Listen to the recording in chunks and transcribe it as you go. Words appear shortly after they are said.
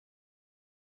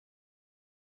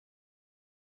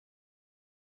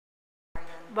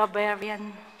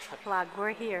Bavarian flag.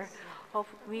 We're here. Hope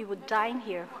we would dine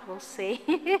here, we'll see.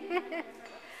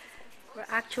 We're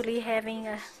actually having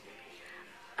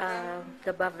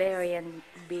the Bavarian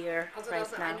beer Also right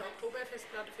das ist now. eine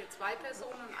Oktoberfestplatte für 2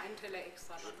 Personen und einen Teller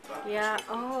extra Landtag. Yeah,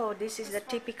 oh, this is the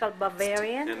typical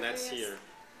Bavarian. And that's here,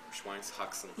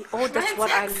 Schweinshaxen. Oh, that's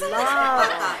what I love.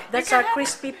 That's our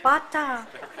crispy pata.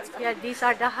 Yeah, these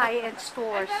are the high-end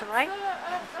stores, right?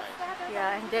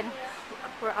 Yeah, and then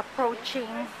we're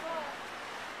approaching.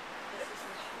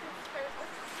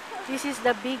 This is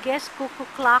the biggest cuckoo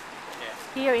clock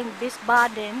here in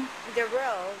Wiesbaden. The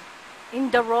road.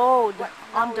 In the road,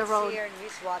 on Now the it's road. here in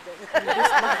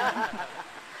Wiesbaden.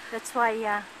 That's why,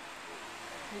 yeah,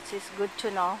 this is good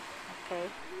to know. Okay.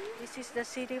 This is the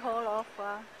city hall of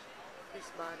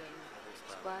Wiesbaden.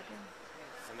 Wiesbaden.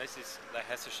 And this is the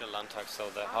Hessische Landtag, so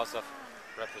the House of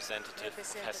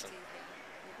Representatives of Hessen.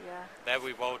 Yeah. There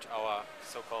we vote our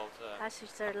so-called... Das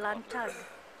ist der Landtag.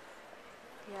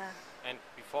 Yeah. and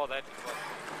before that it was...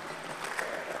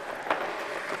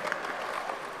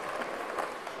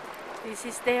 This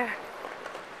is their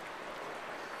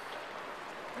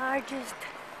largest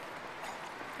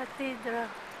cathedral.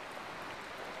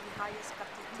 The highest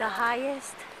cathedral. The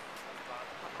highest.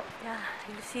 Yeah,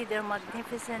 you see their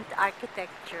magnificent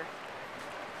architecture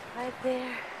right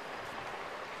there.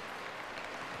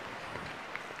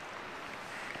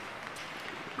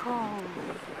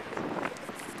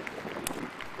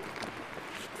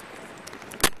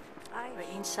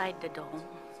 We're inside the dome.